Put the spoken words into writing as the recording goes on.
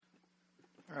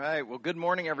All right. Well, good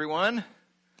morning, everyone.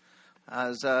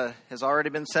 As has already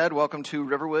been said, welcome to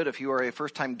Riverwood. If you are a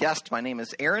first-time guest, my name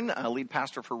is Aaron, lead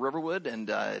pastor for Riverwood. And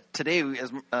today,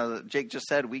 as Jake just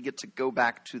said, we get to go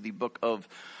back to the book of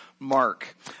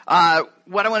Mark.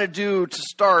 What I want to do to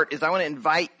start is I want to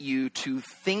invite you to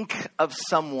think of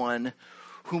someone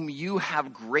whom you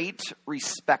have great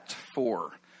respect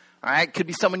for. All right, could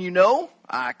be someone you know,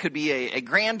 could be a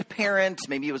grandparent,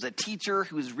 maybe it was a teacher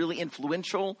who was really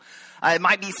influential. It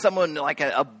might be someone like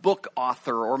a book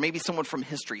author or maybe someone from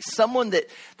history. Someone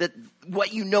that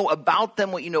what you know about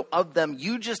them, what you know of them,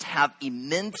 you just have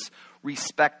immense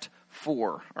respect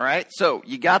for. All right, so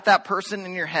you got that person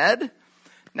in your head.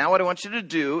 Now what I want you to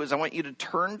do is I want you to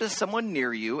turn to someone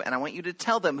near you and I want you to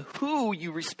tell them who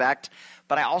you respect,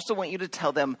 but I also want you to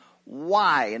tell them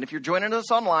why. And if you're joining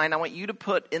us online, I want you to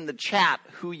put in the chat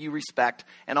who you respect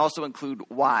and also include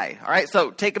why. All right, so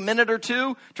take a minute or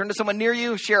two, turn to someone near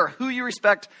you, share who you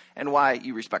respect and why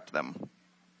you respect them.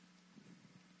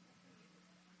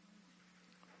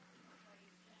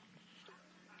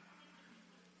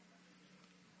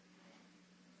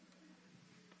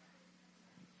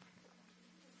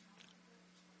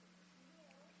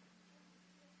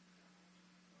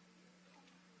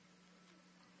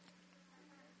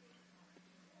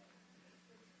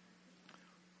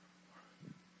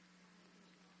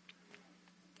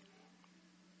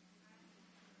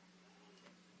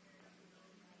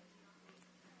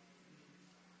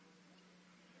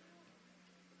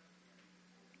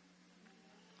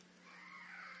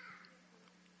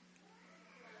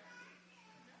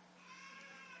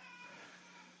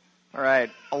 All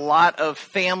right, a lot of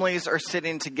families are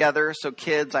sitting together, so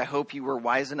kids, I hope you were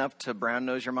wise enough to brown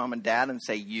nose your mom and dad and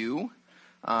say you.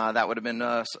 That would have been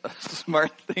a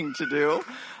smart thing to do.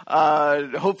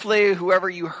 Hopefully, whoever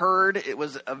you heard, it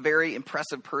was a very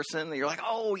impressive person. You're like,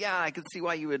 oh, yeah, I can see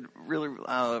why you would really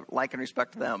like and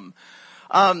respect them.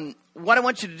 What I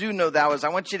want you to do, though, is I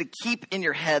want you to keep in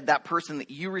your head that person that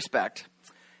you respect.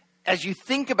 As you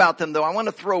think about them, though, I want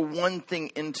to throw one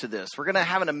thing into this. We're going to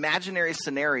have an imaginary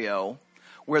scenario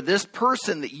where this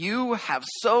person that you have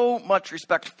so much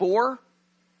respect for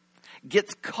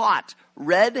gets caught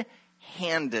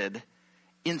red-handed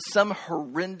in some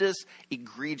horrendous,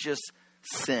 egregious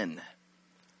sin.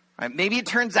 Right? Maybe it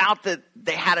turns out that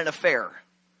they had an affair.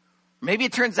 Maybe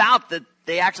it turns out that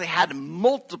they actually had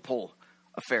multiple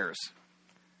affairs.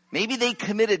 Maybe they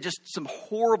committed just some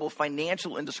horrible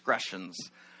financial indiscretions.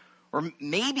 Or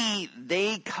maybe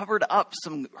they covered up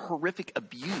some horrific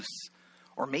abuse.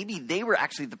 Or maybe they were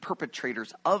actually the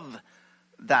perpetrators of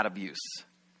that abuse.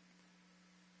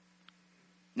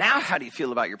 Now, how do you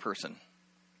feel about your person?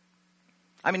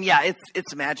 I mean, yeah,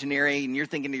 it's imaginary, and you're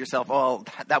thinking to yourself, oh,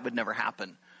 that would never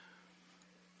happen.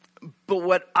 But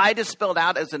what I just spelled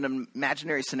out as an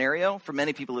imaginary scenario, for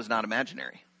many people, is not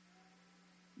imaginary.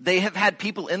 They have had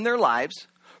people in their lives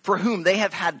for whom they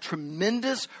have had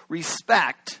tremendous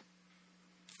respect,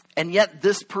 and yet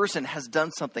this person has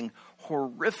done something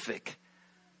horrific.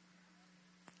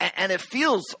 And it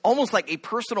feels almost like a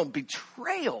personal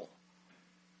betrayal.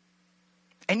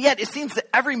 And yet it seems that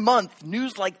every month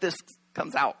news like this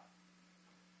comes out.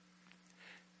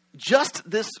 Just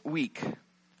this week,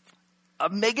 a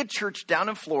mega church down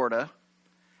in Florida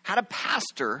had a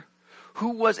pastor who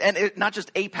was, and not just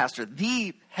a pastor,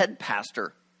 the head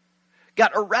pastor,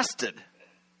 got arrested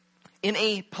in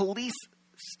a police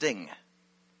sting.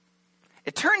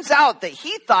 It turns out that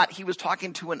he thought he was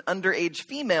talking to an underage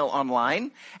female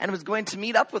online and was going to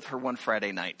meet up with her one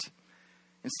Friday night.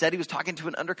 Instead, he was talking to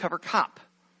an undercover cop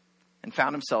and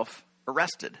found himself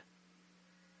arrested.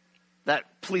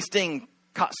 That police sting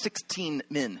caught 16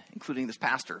 men, including this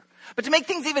pastor. But to make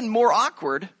things even more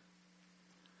awkward,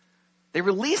 they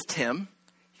released him,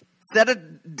 set a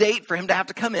date for him to have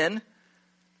to come in,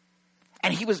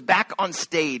 and he was back on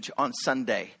stage on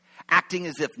Sunday, acting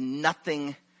as if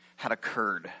nothing had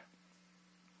occurred.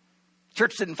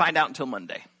 Church didn't find out until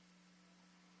Monday.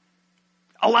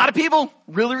 A lot of people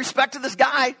really respected this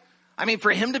guy. I mean, for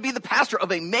him to be the pastor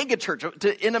of a mega church,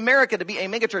 in America to be a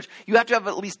mega church, you have to have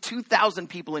at least 2,000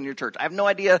 people in your church. I have no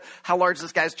idea how large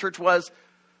this guy's church was,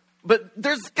 but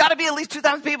there's got to be at least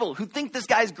 2,000 people who think this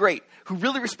guy's great, who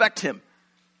really respect him.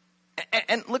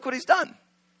 And look what he's done.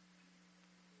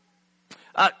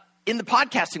 In the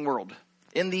podcasting world,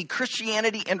 in the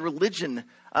Christianity and religion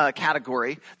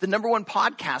category, the number one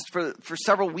podcast for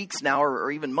several weeks now,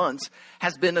 or even months,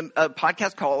 has been a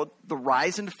podcast called The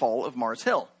Rise and Fall of Mars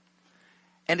Hill.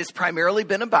 And it's primarily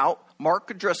been about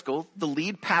Mark Driscoll, the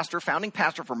lead pastor, founding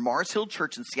pastor for Mars Hill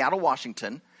Church in Seattle,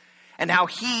 Washington, and how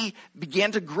he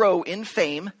began to grow in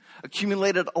fame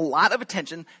accumulated a lot of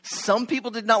attention. Some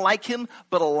people did not like him,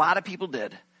 but a lot of people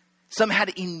did. Some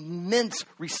had immense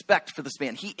respect for this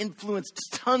man. He influenced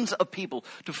tons of people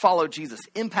to follow Jesus,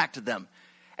 impacted them.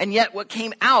 And yet what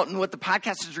came out and what the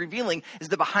podcast is revealing is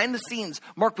that behind the scenes,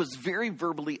 Mark was very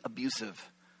verbally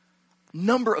abusive.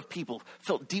 Number of people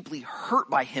felt deeply hurt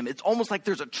by him. It's almost like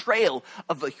there's a trail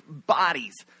of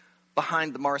bodies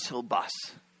behind the Mars Hill bus.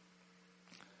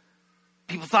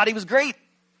 People thought he was great.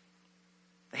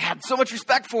 They had so much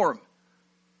respect for him.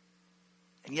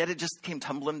 And yet it just came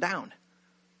tumbling down.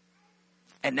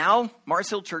 And now Mars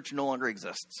Hill Church no longer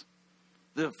exists.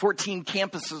 The 14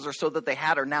 campuses or so that they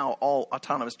had are now all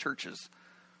autonomous churches.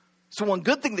 So one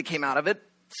good thing that came out of it,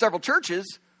 several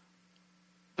churches,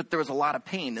 but there was a lot of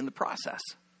pain in the process.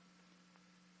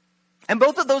 And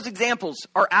both of those examples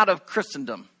are out of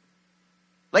Christendom.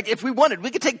 Like if we wanted, we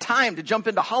could take time to jump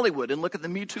into Hollywood and look at the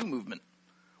Me Too movement.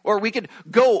 Or we could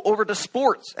go over to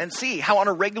sports and see how on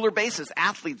a regular basis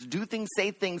athletes do things,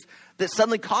 say things that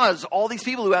suddenly cause all these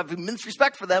people who have immense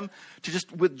respect for them to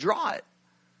just withdraw it.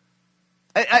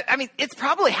 I mean, it's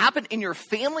probably happened in your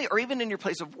family or even in your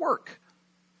place of work.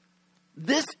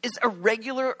 This is a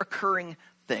regular occurring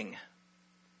thing.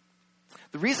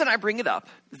 The reason I bring it up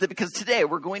is that because today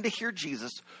we're going to hear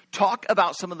Jesus talk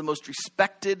about some of the most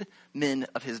respected men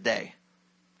of his day.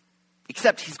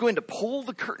 Except he's going to pull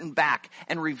the curtain back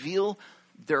and reveal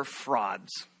they're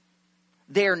frauds.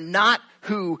 They're not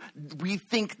who we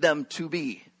think them to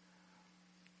be.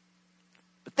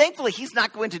 But thankfully, he's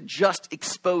not going to just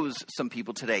expose some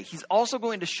people today. He's also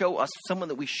going to show us someone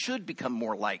that we should become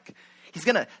more like. He's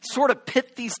going to sort of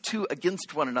pit these two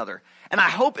against one another. And I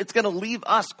hope it's going to leave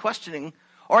us questioning,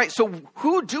 all right, so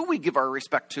who do we give our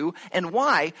respect to and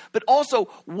why? But also,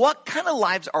 what kind of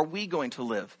lives are we going to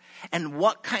live? And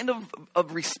what kind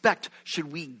of respect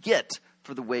should we get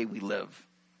for the way we live?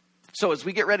 So as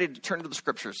we get ready to turn to the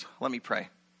scriptures, let me pray.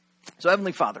 So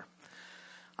Heavenly Father,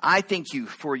 I thank you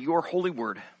for your holy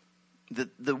word.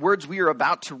 The words we are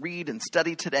about to read and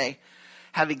study today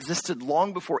have existed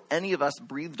long before any of us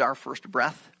breathed our first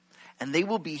breath, and they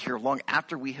will be here long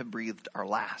after we have breathed our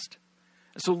last.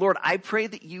 So, Lord, I pray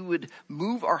that you would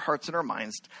move our hearts and our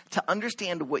minds to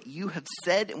understand what you have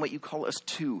said and what you call us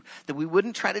to, that we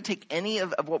wouldn't try to take any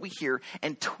of what we hear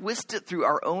and twist it through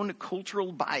our own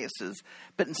cultural biases,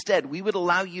 but instead we would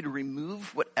allow you to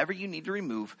remove whatever you need to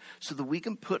remove so that we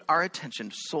can put our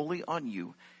attention solely on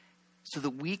you, so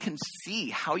that we can see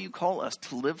how you call us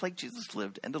to live like Jesus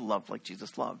lived and to love like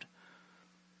Jesus loved.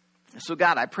 So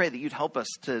God, I pray that you'd help us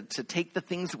to take the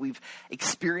things that we've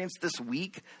experienced this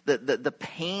week, the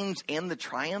pains and the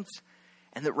triumphs,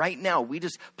 and that right now we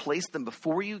just place them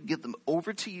before you, give them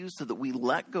over to you so that we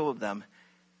let go of them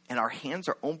and our hands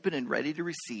are open and ready to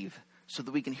receive so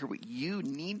that we can hear what you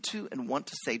need to and want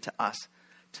to say to us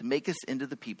to make us into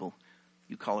the people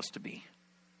you call us to be.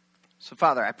 So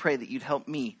Father, I pray that you'd help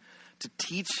me to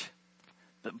teach,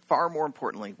 but far more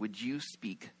importantly, would you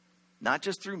speak, not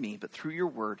just through me, but through your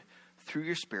word, through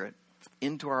your spirit,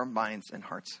 into our minds and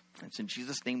hearts. It's in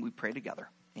Jesus' name we pray together.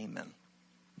 Amen.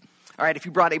 All right, if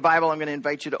you brought a Bible, I'm going to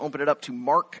invite you to open it up to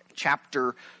Mark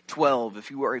chapter 12.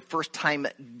 If you are a first-time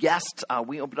guest,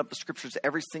 we open up the scriptures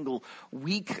every single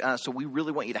week, so we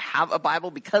really want you to have a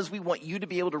Bible because we want you to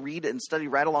be able to read and study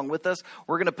right along with us.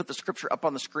 We're going to put the scripture up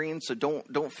on the screen, so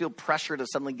don't feel pressure to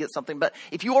suddenly get something. But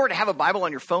if you already have a Bible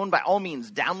on your phone, by all means,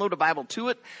 download a Bible to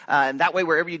it, and that way,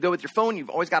 wherever you go with your phone, you've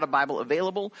always got a Bible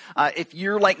available. If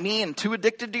you're like me and too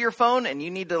addicted to your phone, and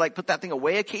you need to put that thing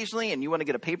away occasionally, and you want to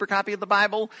get a paper copy of the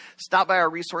Bible, stop by our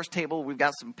resource table. We've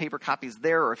got some paper copies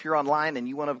there. Or if you're online and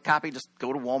you want a copy, just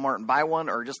go to Walmart and buy one,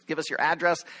 or just give us your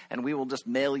address and we will just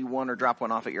mail you one or drop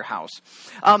one off at your house.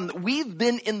 We've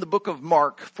been in the book of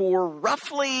Mark for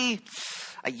roughly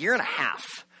a year and a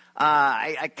half.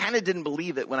 I kind of didn't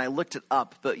believe it when I looked it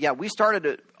up, but yeah, we started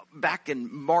it back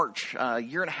in March, a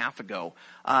year and a half ago.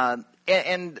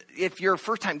 And if you're a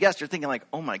first-time guest, you're thinking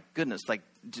oh my goodness,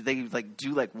 do they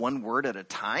do one word at a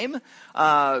time?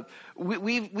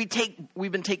 We've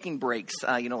been taking breaks.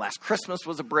 Last Christmas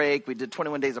was a break. We did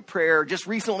 21 Days of Prayer. Just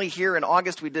recently here in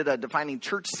August, we did a Defining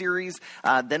Church series.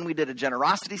 Then we did a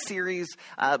Generosity series.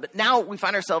 But now we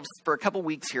find ourselves for a couple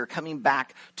weeks here coming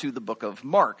back to the book of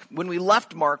Mark. When we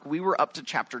left Mark, we were up to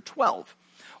chapter 12.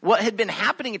 What had been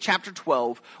happening in chapter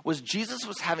 12 was Jesus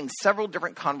was having several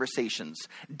different conversations.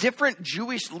 Different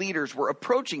Jewish leaders were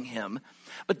approaching him,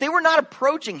 but they were not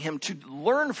approaching him to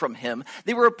learn from him.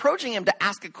 They were approaching him to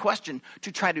ask a question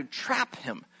to try to trap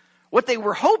him. What they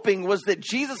were hoping was that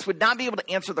Jesus would not be able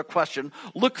to answer the question,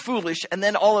 look foolish, and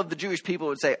then all of the Jewish people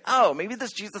would say, oh, maybe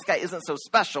this Jesus guy isn't so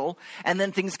special, and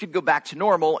then things could go back to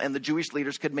normal and the Jewish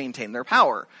leaders could maintain their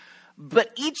power.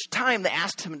 But each time they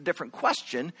asked him a different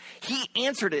question, he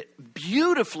answered it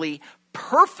beautifully,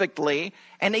 perfectly,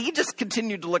 and he just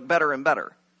continued to look better and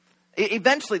better.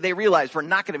 Eventually, they realized we're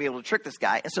not going to be able to trick this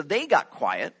guy, and so they got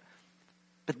quiet.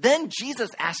 But then Jesus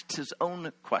asked his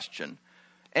own question.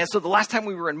 And so the last time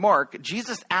we were in Mark,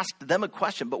 Jesus asked them a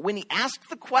question. But when he asked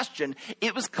the question,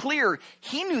 it was clear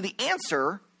he knew the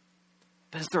answer.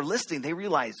 But as they're listening, they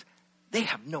realize they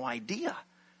have no idea.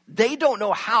 They don't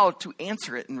know how to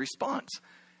answer it in response.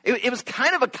 It was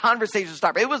kind of a conversation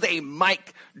starter. It was a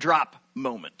mic drop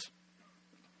moment.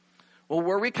 Well,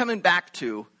 where are we coming back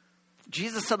to?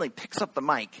 Jesus suddenly picks up the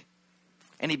mic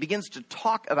and he begins to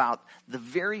talk about the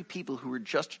very people who were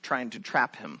just trying to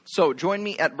trap him. So join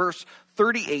me at verse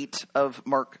 38 of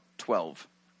Mark 12.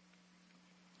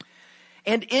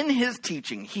 And in his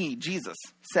teaching, he, Jesus,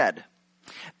 said,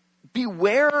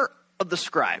 "Beware of the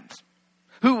scribes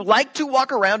who like to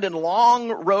walk around in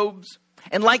long robes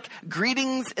and like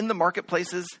greetings in the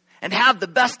marketplaces and have the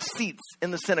best seats in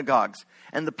the synagogues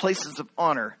and the places of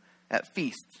honor at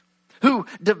feasts, who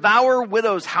devour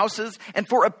widows' houses and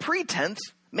for a pretense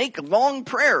make long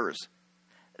prayers.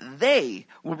 They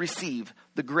will receive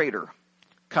the greater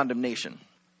condemnation."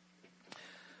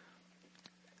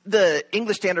 The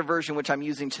English Standard Version, which I'm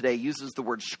using today, uses the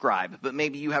word scribe, but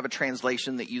maybe you have a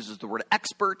translation that uses the word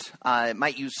expert. It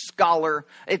might use scholar.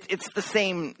 It's the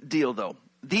same deal, though.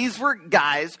 These were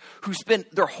guys who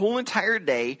spent their whole entire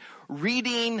day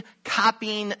reading,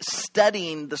 copying,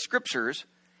 studying the scriptures,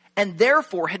 and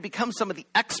therefore had become some of the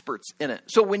experts in it.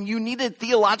 So when you needed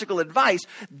theological advice,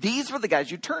 these were the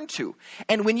guys you turned to.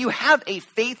 And when you have a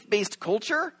faith-based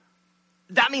culture,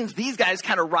 that means these guys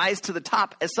kind of rise to the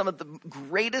top as some of the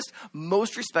greatest,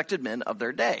 most respected men of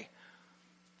their day.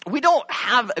 We don't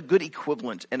have a good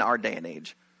equivalent in our day and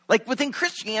age. Like within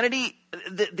Christianity,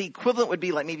 the equivalent would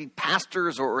be like maybe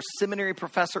pastors or seminary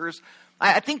professors.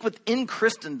 I think within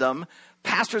Christendom,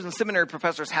 pastors and seminary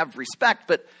professors have respect,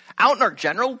 but out in our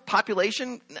general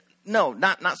population, no,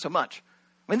 not so much.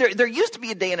 I mean, there used to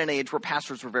be a day and an age where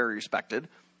pastors were very respected.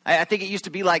 I think it used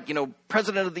to be like,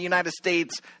 President of the United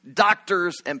States,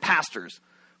 doctors, and pastors.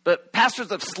 But pastors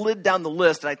have slid down the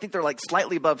list, and I think they're like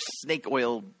slightly above snake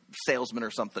oil salesmen or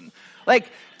something.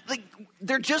 Like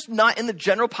they're just not in the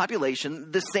general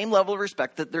population the same level of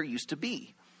respect that there used to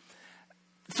be.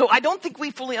 So I don't think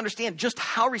we fully understand just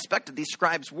how respected these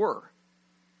scribes were.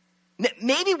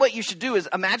 Maybe what you should do is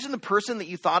imagine the person that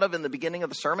you thought of in the beginning of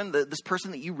the sermon, this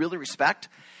person that you really respect,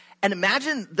 and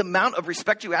imagine the amount of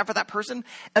respect you have for that person.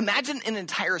 Imagine an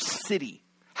entire city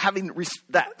having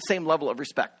that same level of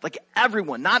respect. Like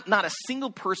everyone, not a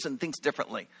single person thinks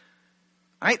differently.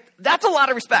 All right? That's a lot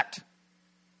of respect.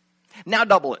 Now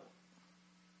double it.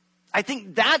 I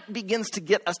think that begins to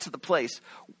get us to the place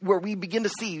where we begin to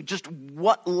see just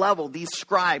what level these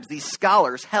scribes, these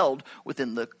scholars held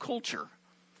within the culture.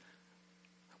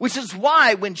 Which is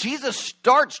why when Jesus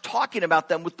starts talking about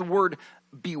them with the word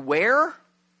beware,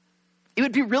 it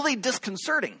would be really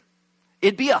disconcerting.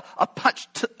 It'd be a punch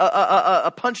to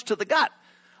the gut.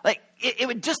 Like it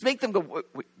would just make them go,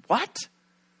 wait, what?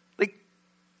 Like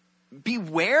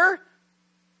beware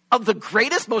of the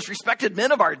greatest, most respected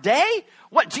men of our day?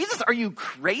 What, Jesus, are you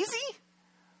crazy?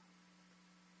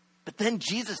 But then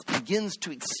Jesus begins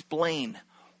to explain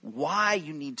why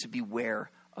you need to beware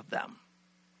of them.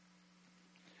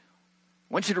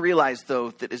 I want you to realize,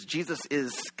 though, that as Jesus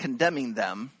is condemning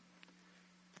them,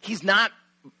 he's not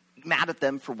mad at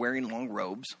them for wearing long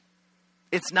robes.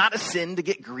 It's not a sin to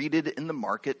get greeted in the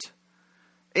market.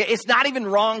 It's not even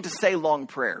wrong to say long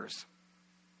prayers.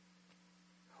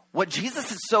 What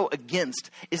Jesus is so against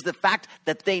is the fact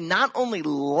that they not only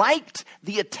liked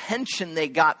the attention they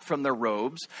got from their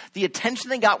robes, the attention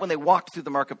they got when they walked through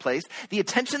the marketplace, the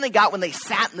attention they got when they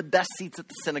sat in the best seats at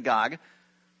the synagogue.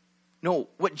 No,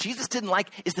 what Jesus didn't like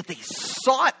is that they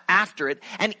sought after it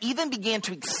and even began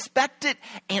to expect it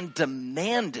and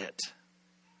demand it.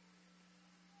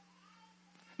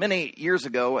 Many years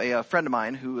ago, a friend of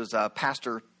mine who was a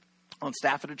pastor on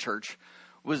staff at a church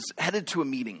was headed to a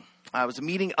meeting. It was a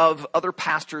meeting of other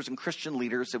pastors and Christian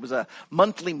leaders. It was a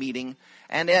monthly meeting,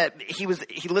 and he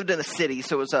lived in a city,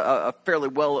 so it was a fairly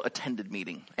well-attended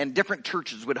meeting. And different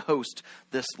churches would host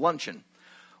this luncheon.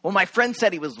 Well, my friend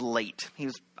said he was late. He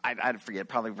was, I forget,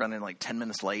 probably running like 10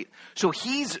 minutes late. So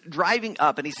he's driving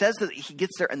up, and he says that he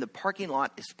gets there, and the parking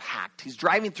lot is packed. He's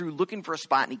driving through looking for a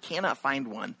spot, and he cannot find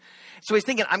one. So he's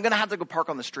thinking, I'm going to have to go park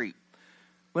on the street.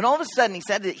 When all of a sudden, he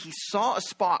said that he saw a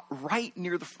spot right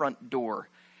near the front door.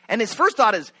 And his first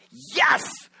thought is,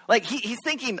 yes! Like, he's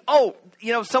thinking,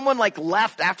 someone like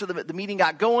left after the meeting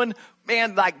got going.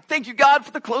 Man, like, thank you, God,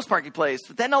 for the close parking place.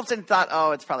 But then all of a sudden he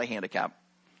thought, it's probably handicap.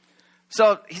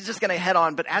 So he's just going to head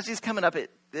on. But as he's coming up,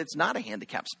 it's not a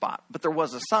handicapped spot, but there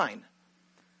was a sign.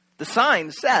 The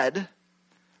sign said,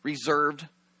 reserved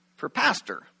for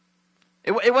pastor.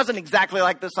 It wasn't exactly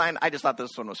like the sign. I just thought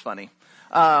this one was funny.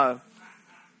 But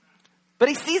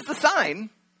he sees the sign,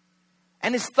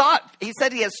 and he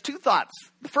said he has two thoughts.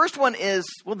 The first one is,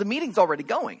 well, the meeting's already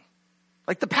going.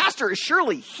 Like, the pastor is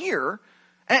surely here.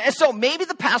 And so maybe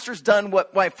the pastor's done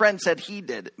what my friend said he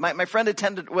did. My friend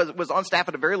was on staff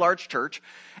at a very large church.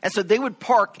 And so they would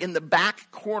park in the back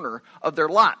corner of their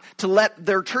lot to let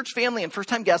their church family and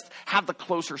first-time guests have the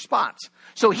closer spots.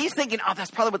 So he's thinking, oh,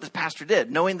 that's probably what this pastor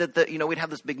did. Knowing that we'd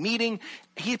have this big meeting,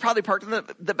 he probably parked in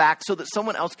the back so that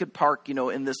someone else could park,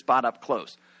 in this spot up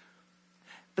close.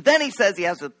 But then he says he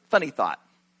has a funny thought.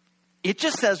 It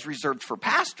just says reserved for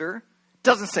pastor.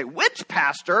 Doesn't say which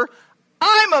pastor.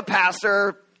 I'm a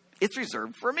pastor. It's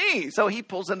reserved for me. So he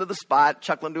pulls into the spot,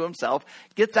 chuckling to himself,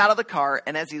 gets out of the car,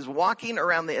 and as he's walking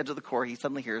around the edge of the car, he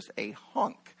suddenly hears a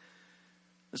honk.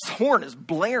 This horn is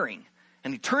blaring,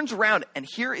 and he turns around, and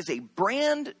here is a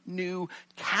brand new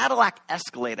Cadillac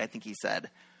Escalade, I think he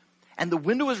said. And the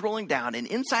window is rolling down, and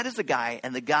inside is a guy,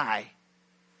 and the guy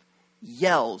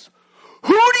yells,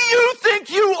 "Who do you think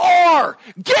you are?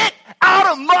 Get out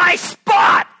of my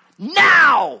spot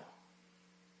now!"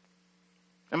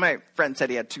 And my friend said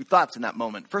he had two thoughts in that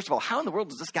moment. First of all, how in the world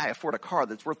does this guy afford a car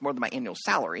that's worth more than my annual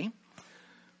salary?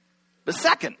 But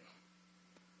second,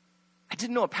 I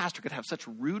didn't know a pastor could have such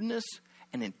rudeness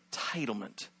and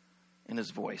entitlement in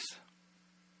his voice.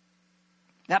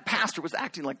 That pastor was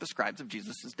acting like the scribes of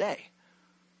Jesus' day.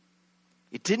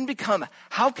 It didn't become,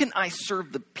 how can I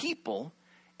serve the people?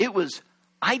 It was,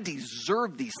 I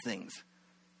deserve these things.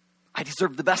 I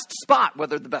deserve the best spot,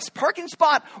 whether the best parking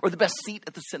spot or the best seat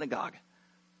at the synagogue.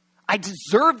 I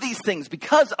deserve these things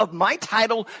because of my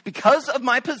title, because of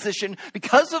my position,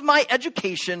 because of my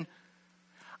education.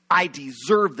 I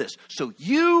deserve this. So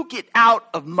you get out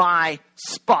of my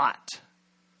spot.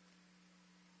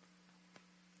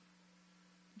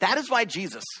 That is why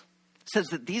Jesus says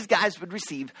that these guys would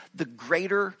receive the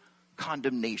greater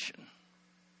condemnation.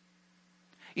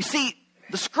 You see,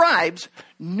 the scribes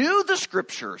knew the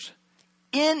scriptures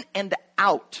in and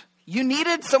out. You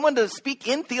needed someone to speak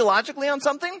in theologically on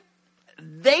something?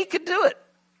 They could do it.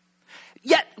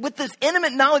 Yet, with this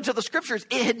intimate knowledge of the scriptures,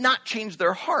 it had not changed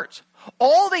their hearts.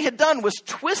 All they had done was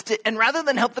twist it, and rather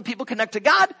than help the people connect to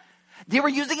God, they were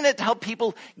using it to help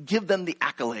people give them the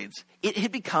accolades. It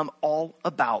had become all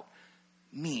about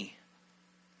me.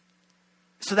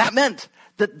 So that meant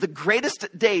that the greatest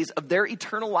days of their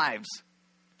eternal lives,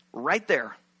 right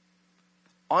there,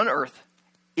 on earth,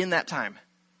 in that time,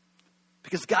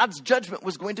 because God's judgment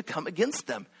was going to come against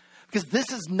them. Because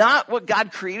this is not what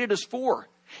God created us for.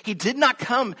 He did not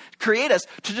create us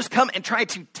to just come and try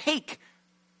to take.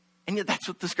 And yet that's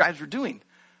what the scribes were doing.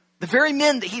 The very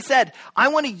men that he said, I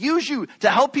want to use you to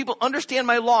help people understand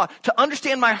my law, to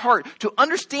understand my heart, to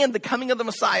understand the coming of the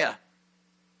Messiah.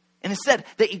 And instead,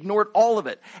 they ignored all of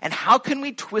it. And how can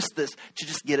we twist this to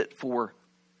just get it for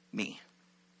me?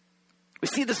 We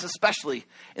see this especially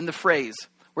in the phrase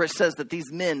where it says that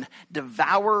these men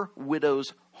devour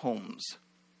widows' homes.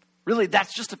 Really,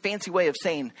 that's just a fancy way of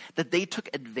saying that they took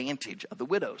advantage of the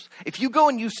widows. If you go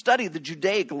and you study the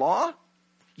Judaic law,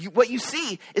 what you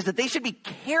see is that they should be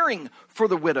caring for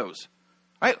the widows.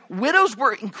 Right? Widows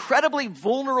were incredibly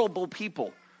vulnerable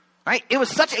people. Right? It was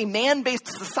such a man-based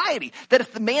society that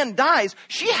if the man dies,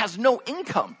 she has no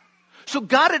income. So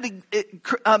God had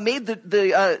made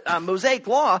the Mosaic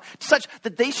law such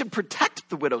that they should protect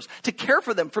the widows, to care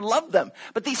for them, for love them.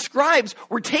 But these scribes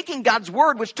were taking God's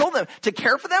word, which told them to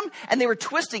care for them, and they were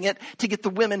twisting it to get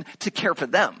the women to care for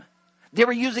them. They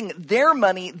were using their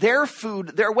money, their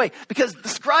food, their way, because the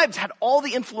scribes had all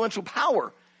the influential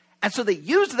power. And so they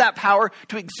used that power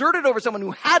to exert it over someone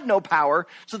who had no power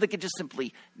so they could just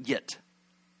simply get.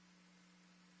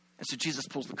 And so Jesus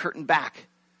pulls the curtain back.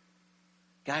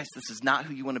 Guys, this is not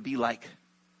who you want to be like.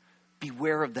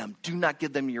 Beware of them. Do not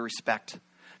give them your respect,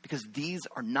 because these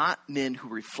are not men who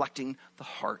are reflecting the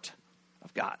heart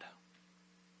of God.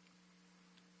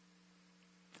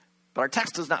 But our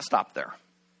text does not stop there.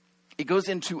 It goes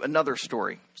into another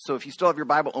story. So if you still have your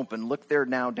Bible open, look there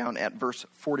now down at verse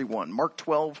 41. Mark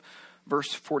 12,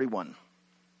 verse 41.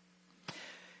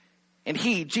 And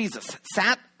he, Jesus,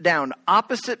 sat down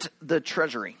opposite the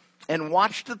treasury and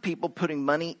watched the people putting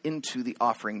money into the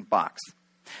offering box.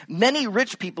 Many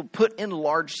rich people put in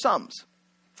large sums.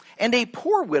 And a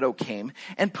poor widow came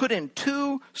and put in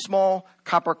 2 small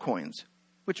copper coins,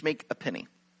 which make a penny.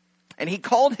 And he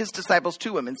called his disciples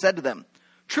to him and said to them,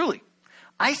 "Truly,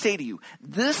 I say to you,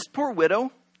 this poor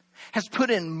widow has put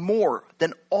in more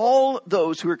than all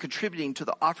those who are contributing to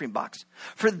the offering box.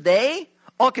 For they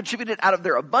all contributed out of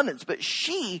their abundance, but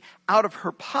she, out of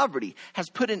her poverty, has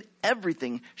put in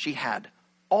everything she had,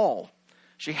 all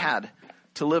she had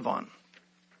to live on.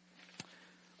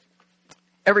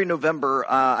 Every November,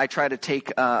 I try to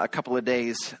take a couple of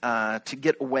days to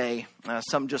get away,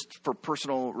 some just for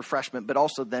personal refreshment, but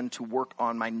also then to work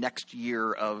on my next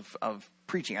year of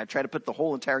preaching. I try to put the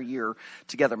whole entire year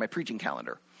together, my preaching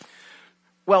calendar.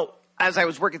 Well, as I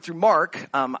was working through Mark,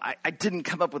 I didn't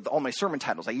come up with all my sermon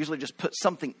titles. I usually just put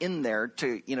something in there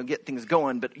to get things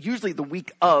going. But usually the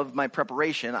week of my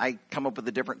preparation, I come up with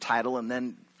a different title. And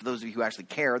then for those of you who actually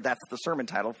care, that's the sermon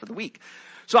title for the week.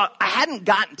 So I hadn't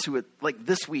gotten to it like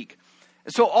this week.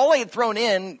 So all I had thrown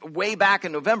in way back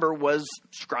in November was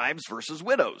scribes versus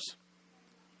widows.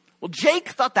 Well, Jake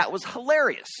thought that was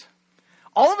hilarious.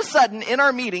 All of a sudden in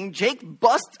our meeting, Jake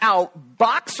busts out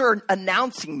boxer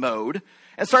announcing mode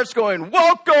and starts going,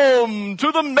 "Welcome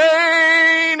to the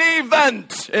main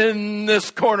event. In this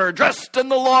corner, dressed in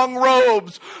the long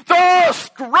robes, the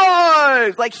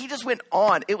scribes." Like, he just went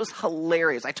on. It was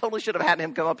hilarious. I totally should have had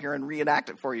him come up here and reenact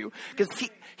it for you, because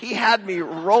he had me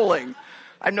rolling.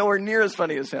 I'm nowhere near as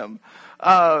funny as him.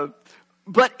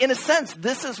 But in a sense,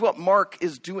 this is what Mark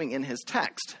is doing in his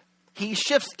text. He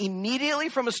shifts immediately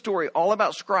from a story all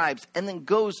about scribes and then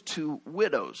goes to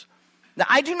widows. Now,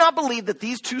 I do not believe that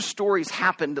these two stories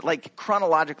happened like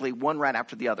chronologically, one right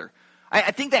after the other.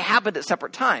 I think they happened at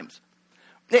separate times.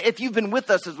 If you've been with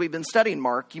us as we've been studying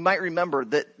Mark, you might remember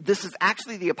that this is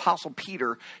actually the Apostle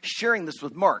Peter sharing this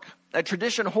with Mark. A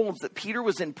tradition holds that Peter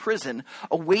was in prison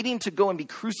awaiting to go and be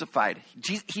crucified.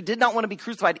 He did not want to be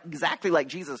crucified exactly like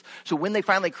Jesus. So when they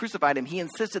finally crucified him, he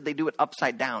insisted they do it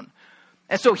upside down.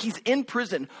 And so he's in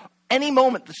prison. Any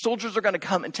moment, the soldiers are going to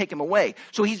come and take him away.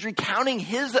 So he's recounting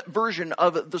his version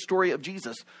of the story of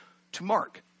Jesus to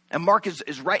Mark. And Mark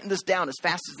is writing this down as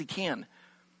fast as he can.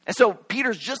 And so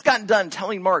Peter's just gotten done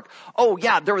telling Mark, oh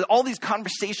yeah, there were all these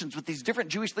conversations with these different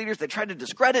Jewish leaders that tried to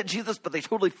discredit Jesus, but they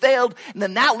totally failed. And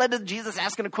then that led to Jesus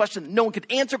asking a question that no one could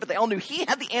answer, but they all knew he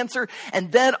had the answer.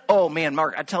 And then, oh man,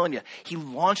 Mark, I'm telling you, he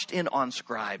launched in on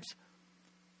scribes.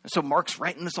 And so Mark's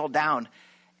writing this all down.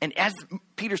 And as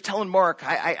Peter's telling Mark,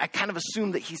 I kind of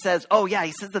assume that he says, oh yeah,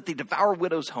 he says that they devour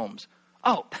widows' homes.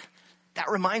 Oh,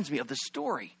 that reminds me of this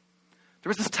story.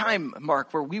 There was this time,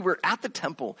 Mark, where we were at the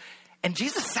temple and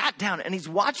Jesus sat down and he's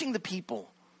watching the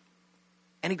people.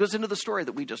 And he goes into the story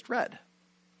that we just read.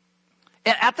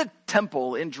 And at the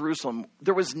temple in Jerusalem,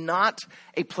 there was not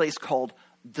a place called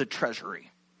the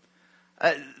treasury.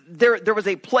 There was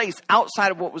a place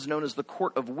outside of what was known as the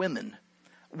court of women,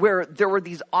 where there were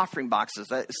these offering boxes.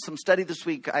 Some study this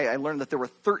week, I learned that there were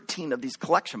 13 of these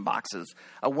collection boxes.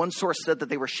 One source said that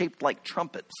they were shaped like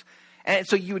trumpets. And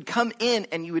so you would come in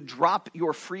and you would drop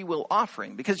your free will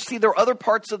offering. Because you see, there were other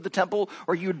parts of the temple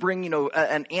where you would bring,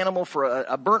 an animal for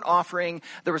a burnt offering.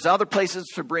 There was other places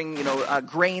to bring,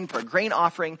 grain for a grain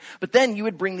offering. But then you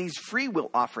would bring these free will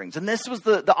offerings. And this was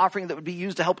the offering that would be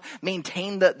used to help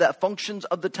maintain the functions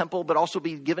of the temple, but also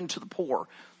be given to the poor.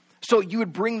 So you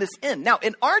would bring this in. Now,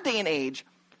 in our day and age,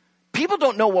 people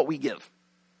don't know what we give.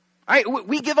 All right,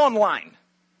 we give online.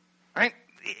 All right,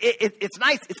 it's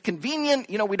nice, it's convenient.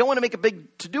 We don't want to make a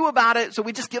big to-do about it, so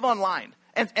we just give online,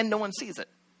 and no one sees it.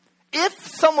 If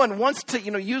someone wants to,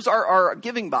 use our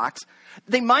giving box,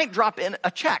 they might drop in a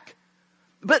check.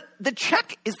 But the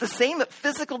check is the same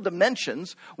physical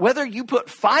dimensions, whether you put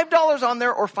 $5 on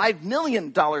there or $5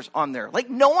 million on there. Like,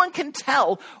 no one can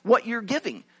tell what you're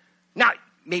giving. Now,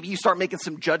 maybe you start making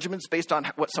some judgments based on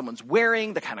what someone's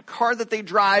wearing, the kind of car that they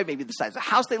drive, maybe the size of the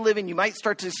house they live in. You might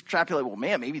start to extrapolate, well,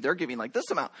 man, maybe they're giving like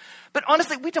this amount. But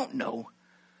honestly, we don't know.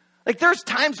 Like, there's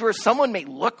times where someone may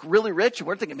look really rich and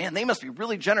we're thinking, man, they must be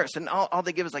really generous. And all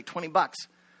they give is like $20.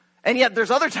 And yet there's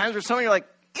other times where someone, you're like,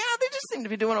 yeah, they just seem to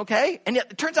be doing okay. And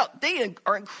yet it turns out they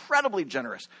are incredibly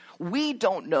generous. We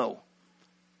don't know.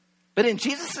 But in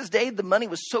Jesus' day, the money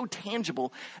was so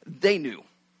tangible, they knew.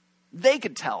 They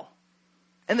could tell.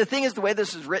 And the thing is, the way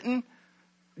this is written,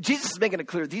 Jesus is making it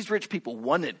clear these rich people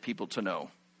wanted people to know.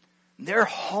 They're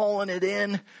hauling it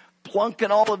in,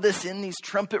 plunking all of this in these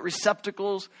trumpet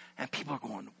receptacles, and people are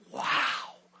going,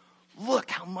 wow, look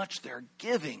how much they're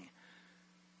giving.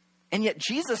 And yet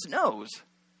Jesus knows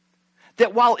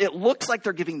that while it looks like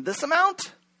they're giving this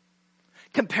amount,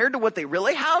 compared to what they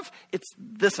really have, it's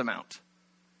this amount.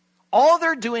 All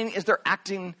they're doing is they're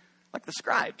acting like the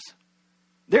scribes.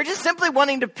 They're just simply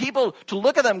wanting people to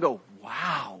look at them and go,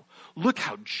 wow, look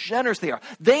how generous they are.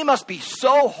 They must be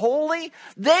so holy.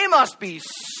 They must be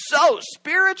so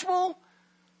spiritual.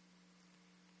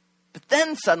 But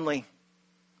then suddenly,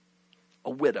 a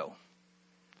widow,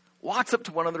 walks up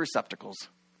to one of the receptacles.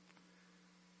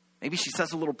 Maybe she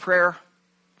says a little prayer.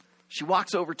 She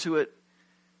walks over to it,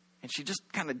 and she just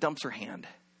kind of dumps her hand.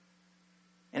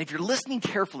 And if you're listening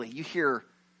carefully, you hear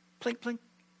plink, plink.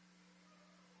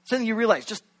 So then you realize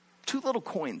just 2 little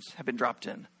coins have been dropped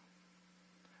in.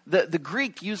 The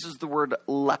Greek uses the word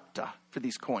lepta for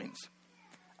these coins.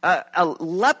 A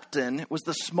lepton was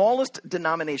the smallest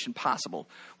denomination possible.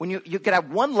 When you could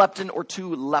have 1 lepton or 2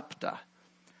 lepta.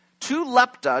 2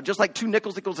 lepta, just like 2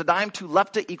 nickels equals a dime, 2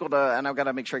 lepta equal to, and I've got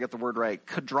to make sure I get the word right,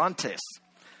 quadrantes.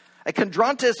 A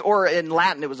quadrantes, or in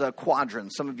Latin, it was a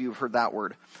quadrant. Some of you have heard that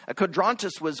word. A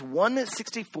quadrantes was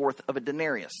 1/64th of a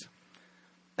denarius.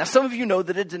 Now, some of you know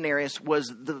that a denarius was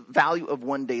the value of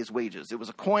 1 day's wages. It was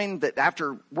a coin that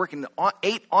after working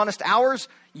 8 honest hours,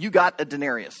 you got a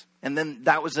denarius. And then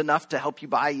that was enough to help you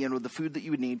buy, the food that you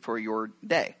would need for your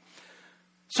day.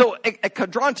 So a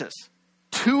quadrantes,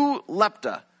 2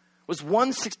 lepta, was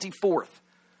 1/64th.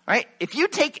 Right? If you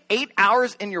take 8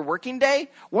 hours in your working day,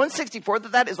 1/64th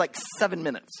of that is like 7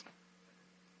 minutes.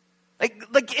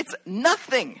 Like it's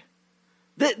nothing.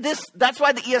 That's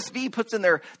why the ESV puts in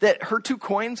there that her 2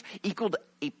 coins equaled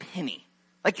a penny.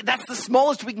 Like that's the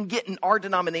smallest we can get in our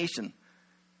denomination.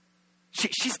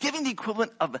 She's giving the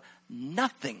equivalent of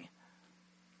nothing.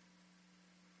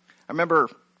 I remember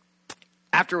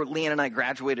after Leanne and I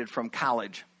graduated from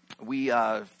college, we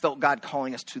felt God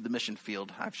calling us to the mission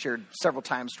field. I've shared several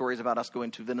times stories about us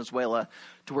going to Venezuela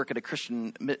to work at a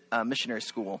Christian missionary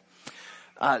school.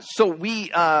 So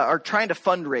we are trying to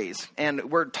fundraise,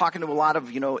 and we're talking to a lot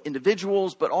of,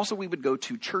 individuals, but also we would go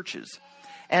to churches.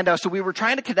 And so we were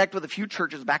trying to connect with a few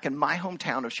churches back in my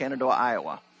hometown of Shenandoah,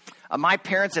 Iowa. My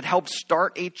parents had helped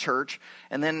start a church,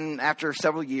 and then after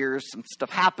several years, some stuff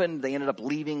happened. They ended up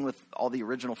leaving with all the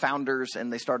original founders,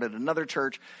 and they started another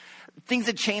church. Things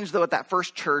had changed, though, at that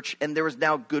first church, and there was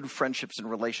now good friendships and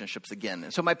relationships again.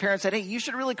 And so my parents said, hey, you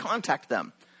should really contact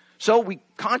them. So we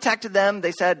contacted them.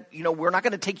 They said, we're not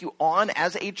going to take you on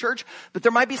as a church, but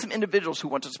there might be some individuals who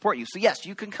want to support you. So yes,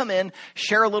 you can come in,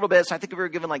 share a little bit. So I think we were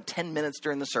given like 10 minutes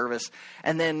during the service,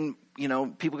 and then,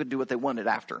 people could do what they wanted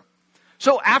after.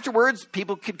 So afterwards,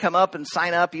 people could come up and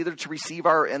sign up either to receive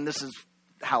and this is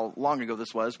how long ago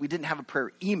this was. We didn't have a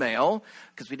prayer email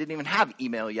because we didn't even have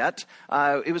email yet.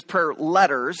 It was prayer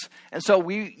letters. And so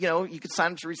you could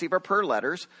sign up to receive our prayer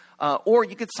letters, or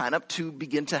you could sign up to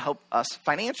begin to help us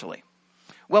financially.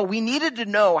 Well, we needed to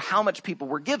know how much people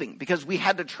were giving because we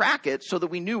had to track it so that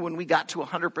we knew when we got to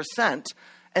 100%,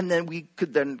 and then we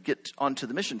could then get onto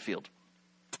the mission field.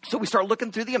 So we start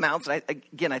looking through the amounts. And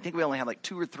I think we only had like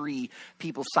 2 or 3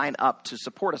 people sign up to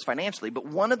support us financially. But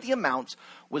one of the amounts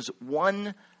was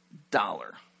 $1.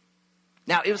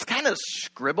 Now, it was kind of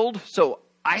scribbled. So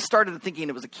I started thinking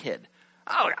it was a kid.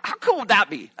 Oh, how cool would that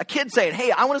be? A kid saying,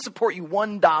 hey, I want to support you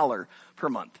 $1 per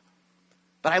month.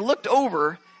 But I looked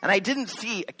over and I didn't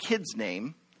see a kid's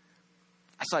name.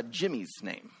 I saw Jimmy's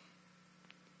name.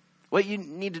 What you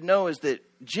need to know is that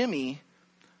Jimmy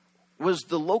was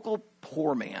the local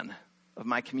poor man of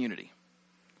my community.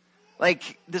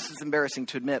 Like, this is embarrassing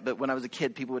to admit, but when I was a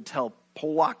kid, people would tell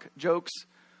Polak jokes.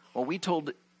 Well, we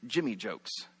told Jimmy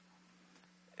jokes.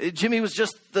 Jimmy was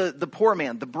just the poor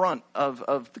man, the brunt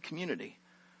of the community.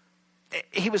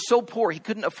 He was so poor, he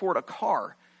couldn't afford a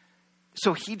car.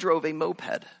 So he drove a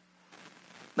moped.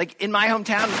 Like, in my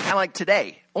hometown, it's kind of like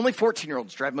today. Only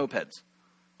 14-year-olds drive mopeds.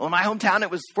 Well, in my hometown,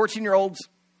 it was 14-year-olds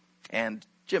and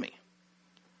Jimmy.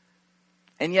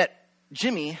 And yet,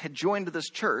 Jimmy had joined this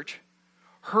church,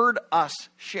 heard us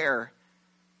share,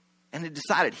 and had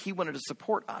decided he wanted to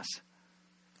support us.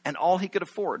 And all he could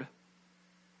afford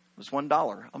was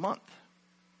 $1 a month.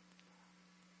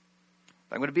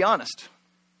 But I'm going to be honest.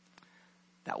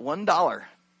 That $1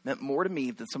 meant more to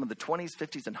me than some of the 20s,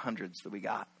 50s, and 100s that we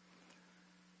got.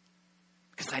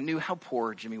 Because I knew how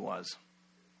poor Jimmy was.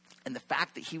 And the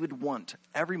fact that he would want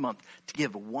every month to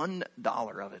give $1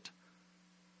 of it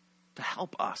to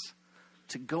help us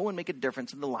to go and make a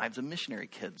difference in the lives of missionary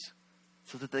kids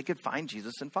so that they could find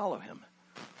Jesus and follow him.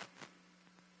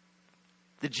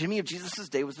 The Jimmy of Jesus'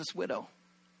 day was this widow.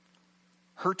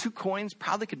 Her 2 coins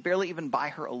probably could barely even buy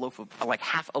her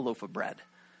half a loaf of bread.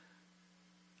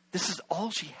 This is all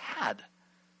she had.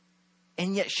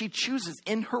 And yet she chooses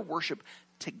in her worship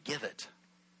to give it.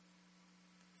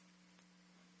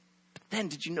 But then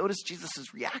did you notice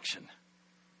Jesus' reaction?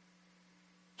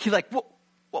 He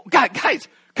well, guys,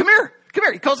 come here.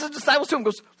 He calls his disciples to him and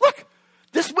goes, look,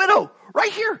 this widow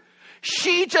right here,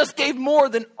 she just gave more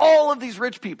than all of these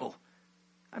rich people.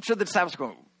 I'm sure the disciples are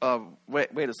going,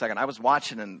 wait a second. I was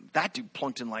watching and that dude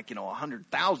plunked in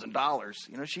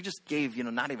 $100,000. She just gave,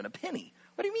 not even a penny.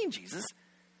 What do you mean, Jesus?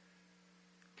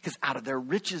 Because out of their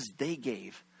riches they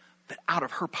gave, but out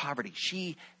of her poverty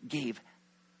she gave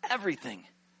everything.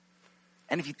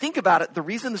 And if you think about it, the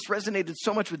reason this resonated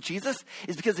so much with Jesus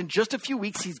is because in just a few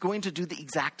weeks, he's going to do the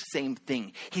exact same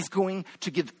thing. He's going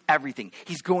to give everything.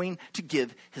 He's going to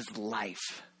give his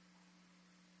life.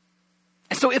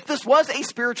 And so if this was a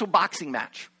spiritual boxing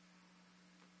match,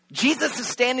 Jesus is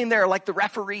standing there like the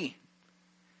referee.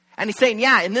 And he's saying,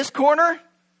 yeah, in this corner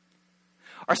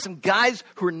are some guys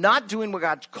who are not doing what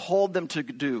God called them to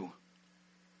do.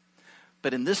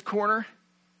 But in this corner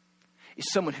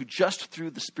is someone who just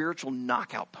threw the spiritual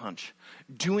knockout punch,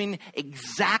 doing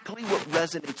exactly what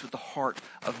resonates with the heart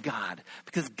of God.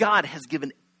 Because God has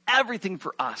given everything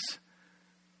for us.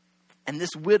 And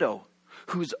this widow,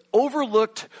 who's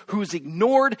overlooked, who's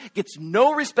ignored, gets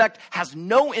no respect, has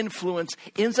no influence,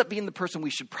 ends up being the person we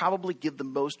should probably give the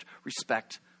most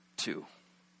respect to.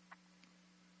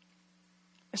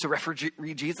 And so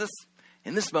referee Jesus,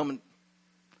 in this moment,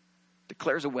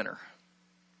 declares a winner.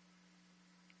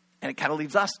 And it kind of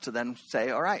leaves us to then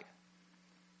say, all right,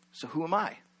 so who am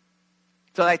I?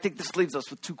 So I think this leaves us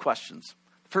with two questions.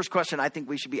 The first question I think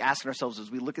we should be asking ourselves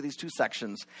as we look at these two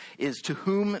sections is, to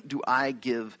whom do I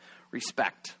give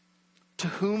respect? To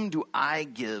whom do I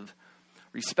give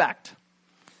respect?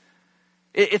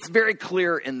 It's very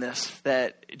clear in this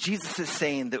that Jesus is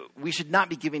saying that we should not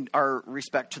be giving our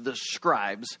respect to the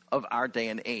scribes of our day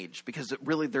and age, because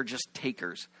really they're just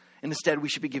takers. And instead, we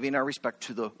should be giving our respect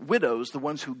to the widows, the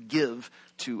ones who give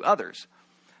to others.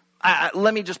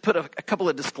 Let me just put a couple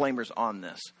of disclaimers on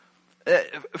this.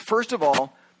 First of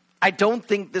all, I don't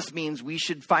think this means we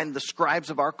should find the scribes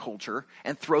of our culture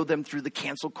and throw them through the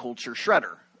cancel culture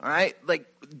shredder. All right? Like,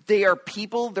 they are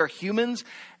people, they're humans.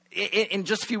 In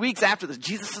just a few weeks after this,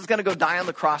 Jesus is going to go die on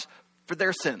the cross for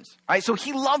their sins. All right? So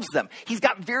he loves them. He's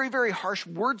got very, very harsh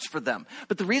words for them.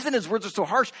 But the reason his words are so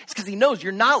harsh is because he knows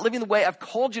you're not living the way I've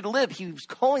called you to live. He's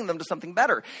calling them to something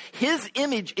better. His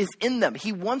image is in them.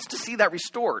 He wants to see that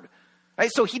restored.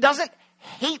 Right? So he doesn't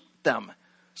hate them.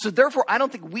 So therefore, I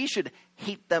don't think we should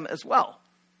hate them as well.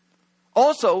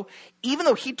 Also, even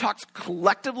though he talks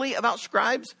collectively about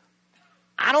scribes,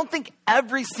 I don't think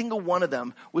every single one of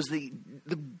them was the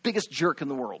biggest jerk in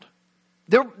the world.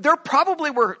 There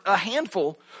probably were a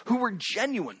handful who were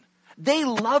genuine. They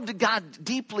loved God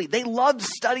deeply. They loved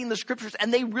studying the scriptures,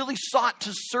 and they really sought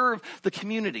to serve the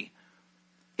community.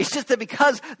 It's just that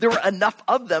because there were enough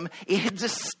of them, it had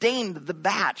sustained the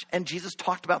batch, and Jesus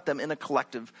talked about them in a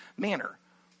collective manner.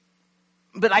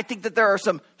 But I think that there are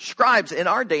some scribes in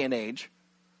our day and age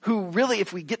who really,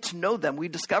 if we get to know them, we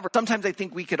discover. Sometimes I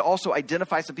think we could also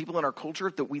identify some people in our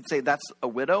culture that we'd say that's a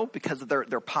widow because of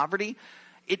their poverty.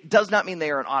 It does not mean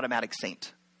they are an automatic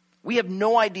saint. We have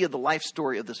no idea the life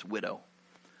story of this widow.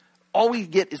 All we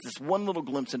get is this one little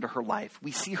glimpse into her life.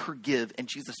 We see her give, and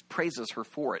Jesus praises her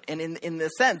for it. And in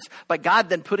this sense, by God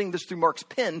then putting this through Mark's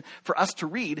pen for us to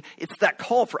read, it's that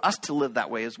call for us to live that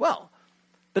way as well.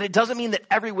 But it doesn't mean that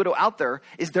every widow out there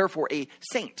is therefore a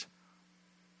saint.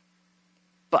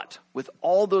 But with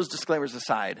all those disclaimers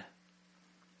aside,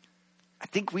 I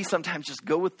think we sometimes just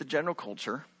go with the general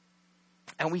culture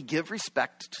and we give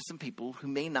respect to some people who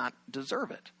may not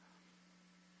deserve it.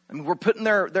 I mean, we're putting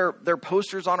their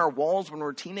posters on our walls when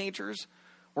we're teenagers.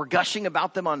 We're gushing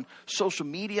about them on social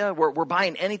media. We're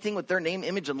buying anything with their name,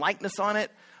 image, and likeness on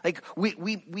it. Like, we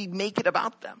make it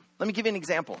about them. Let me give you an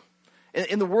example.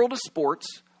 In the world of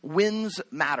sports, wins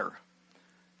matter.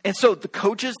 And so the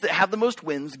coaches that have the most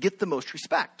wins get the most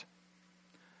respect.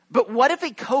 But what if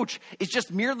a coach is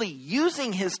just merely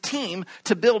using his team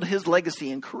to build his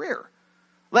legacy and career?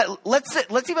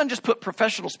 Let's even just put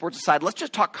professional sports aside. Let's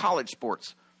just talk college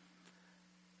sports.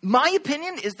 My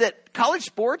opinion is that college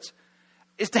sports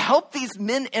is to help these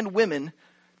men and women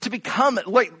to become,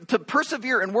 to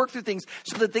persevere and work through things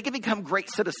so that they can become great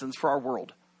citizens for our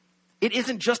world. It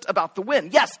isn't just about the win.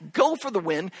 Yes, go for the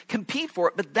win, compete for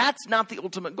it, but that's not the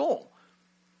ultimate goal.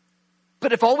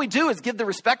 But if all we do is give the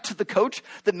respect to the coach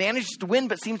that manages to win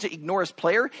but seems to ignore his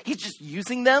player, he's just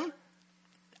using them,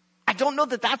 I don't know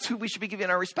that that's who we should be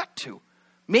giving our respect to.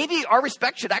 Maybe our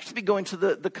respect should actually be going to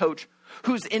the coach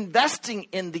who's investing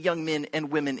in the young men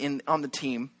and women on the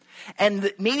team,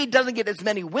 and maybe doesn't get as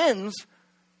many wins,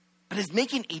 but is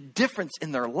making a difference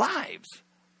in their lives.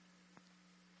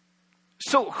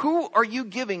 So who are you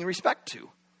giving respect to?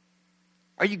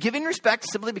 Are you giving respect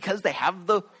simply because they have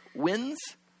the wins?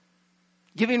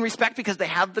 Giving respect because they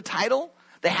have the title?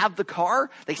 They have the car?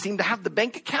 They seem to have the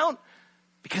bank account?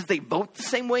 Because they vote the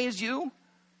same way as you?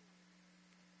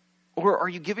 Or are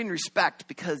you giving respect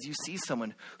because you see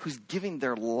someone who's giving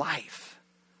their life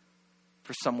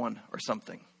for someone or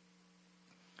something?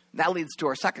 That leads to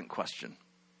our second question.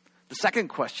 The second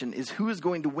question is, who is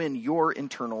going to win your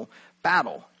internal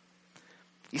battle?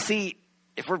 You see,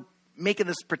 if we're making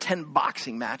this pretend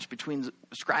boxing match between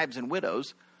scribes and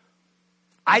widows,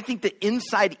 I think that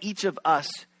inside each of us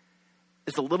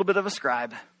is a little bit of a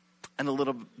scribe and a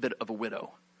little bit of a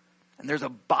widow. And there's a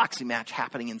boxing match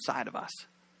happening inside of us.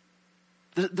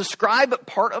 The scribe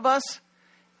part of us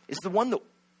is the one that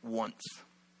wants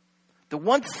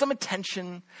some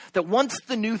attention, that wants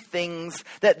the new things,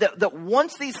 that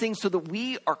wants these things so that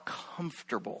we are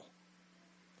comfortable.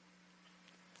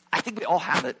 I think we all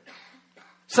have it.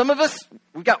 Some of us,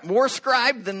 we've got more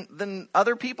scribe than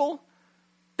other people.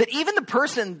 But even the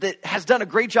person that has done a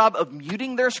great job of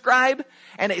muting their scribe,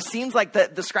 and it seems like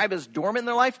the scribe is dormant in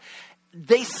their life,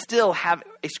 they still have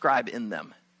a scribe in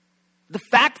them. The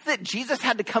fact that Jesus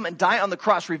had to come and die on the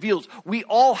cross reveals we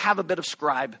all have a bit of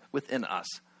scribe within us.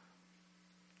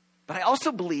 But I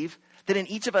also believe that in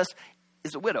each of us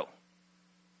is a widow.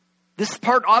 This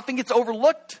part often gets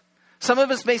overlooked. Some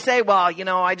of us may say, well,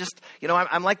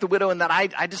 I'm like the widow in that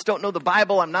I just don't know the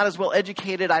Bible. I'm not as well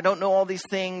educated. I don't know all these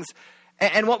things.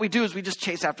 And what we do is we just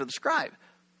chase after the scribe.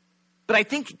 But I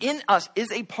think in us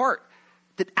is a part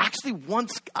that actually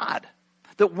wants God,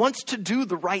 that wants to do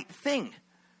the right thing.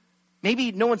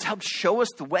 Maybe no one's helped show us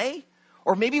the way,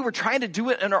 or maybe we're trying to do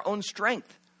it in our own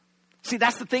strength. See,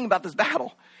 that's the thing about this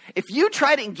battle. If you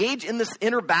try to engage in this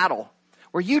inner battle,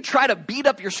 where you try to beat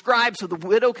up your scribe so the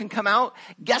widow can come out,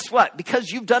 guess what? Because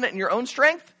you've done it in your own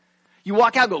strength, you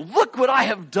walk out and go, look what I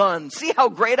have done. See how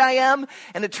great I am?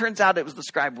 And it turns out it was the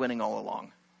scribe winning all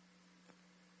along.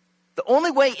 The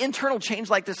only way internal change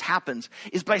like this happens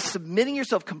is by submitting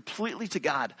yourself completely to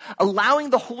God, allowing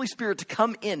the Holy Spirit to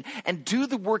come in and do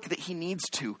the work that he needs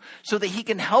to, so that he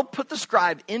can help put the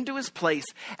scribe into his place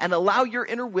and allow your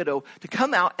inner widow to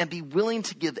come out and be willing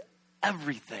to give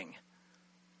everything.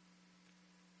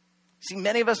 See,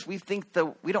 many of us, we think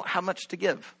that we don't have much to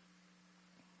give.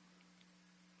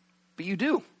 But you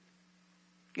do.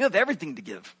 You have everything to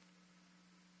give.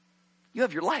 You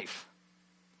have your life.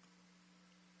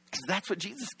 Because that's what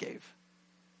Jesus gave.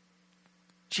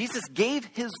 Jesus gave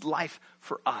his life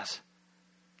for us.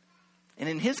 And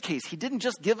in his case, he didn't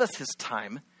just give us his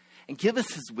time and give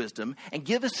us his wisdom and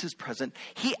give us his presence.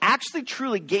 He actually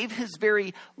truly gave his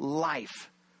very life.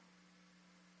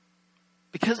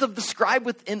 Because of the scribe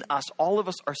within us, all of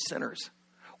us are sinners.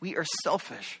 We are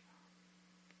selfish.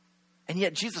 And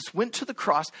yet Jesus went to the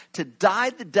cross to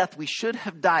die the death we should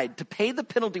have died, to pay the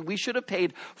penalty we should have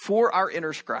paid for our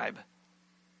inner scribe.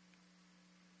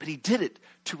 But he did it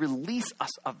to release us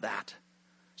of that,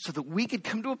 so that we could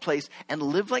come to a place and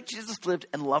live like Jesus lived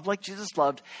and love like Jesus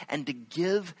loved, and to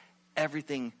give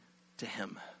everything to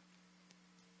him.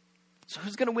 So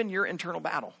who's going to win your internal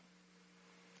battle?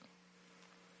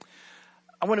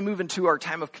 I want to move into our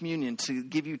time of communion to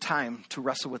give you time to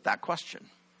wrestle with that question.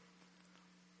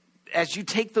 As you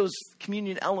take those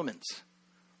communion elements,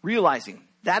 realizing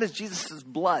that is Jesus'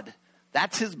 blood,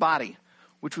 that's his body,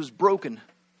 which was broken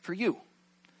for you.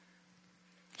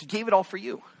 He gave it all for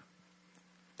you.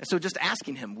 And so just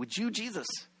asking him, would you, Jesus,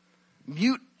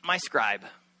 mute my scribe?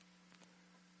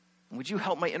 And would you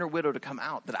help my inner widow to come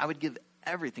out, that I would give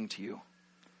everything to you?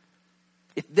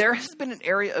 If there has been an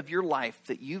area of your life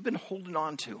that you've been holding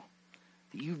on to,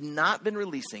 that you've not been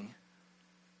releasing,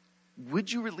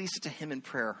 would you release it to him in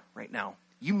prayer right now?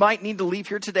 You might need to leave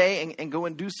here today and go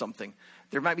and do something.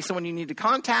 There might be someone you need to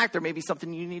contact. There may be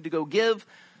something you need to go give.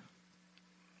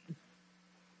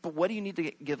 But what do you need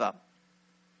to give up?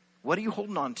 What are you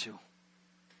holding on to?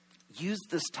 Use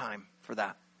this time for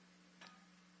that.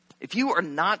 If you are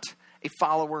not a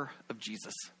follower of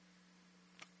Jesus,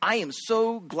 I am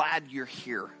so glad you're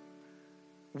here.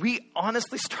 We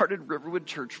honestly started Riverwood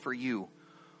Church for you.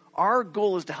 Our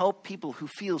goal is to help people who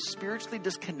feel spiritually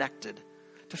disconnected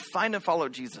to find and follow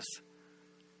Jesus.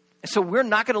 And so we're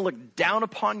not going to look down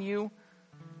upon you.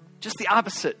 Just the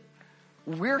opposite.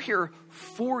 We're here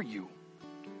for you.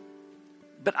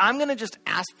 But I'm going to just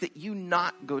ask that you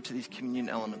not go to these communion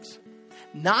elements.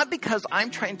 Not because I'm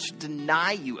trying to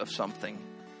deny you of something.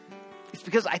 It's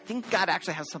because I think God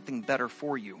actually has something better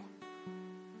for you.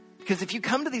 Because if you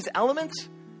come to these elements,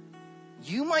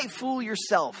 you might fool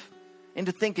yourself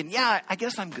into thinking, yeah, I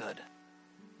guess I'm good.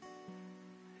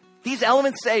 These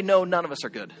elements say, no, none of us are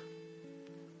good.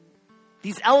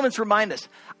 These elements remind us,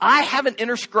 I have an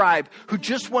inner scribe who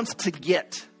just wants to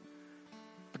get.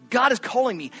 But God is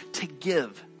calling me to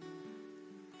give.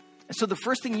 And so the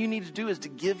first thing you need to do is to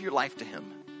give your life to him.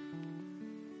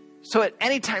 So at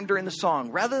any time during the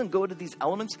song, rather than go to these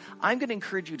elements, I'm going to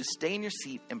encourage you to stay in your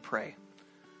seat and pray.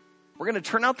 We're going to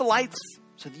turn out the lights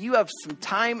so that you have some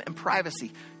time and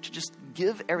privacy to just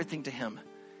give everything to him.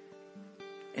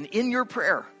 And in your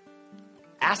prayer,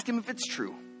 ask him if it's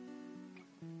true.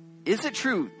 Is it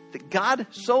true that God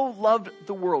so loved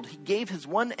the world, he gave his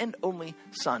one and only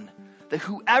Son, that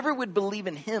whoever would believe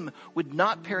in him would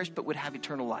not perish but would have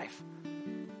eternal life?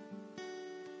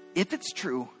 If it's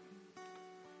true,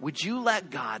 would you let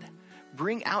God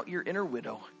bring out your inner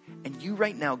widow and you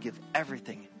right now give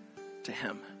everything to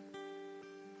him?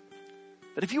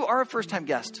 But if you are a first-time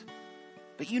guest,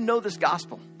 but you know this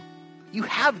gospel, you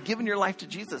have given your life to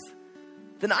Jesus,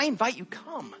 then I invite you,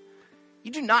 come.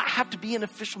 You do not have to be an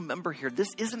official member here.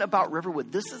 This isn't about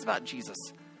Riverwood. This is about Jesus.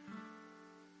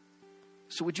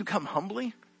 So would you come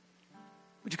humbly?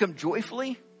 Would you come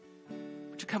joyfully?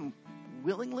 Would you come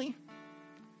willingly?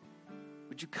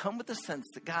 Would you come with the sense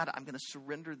that, God, I'm going to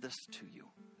surrender this to you?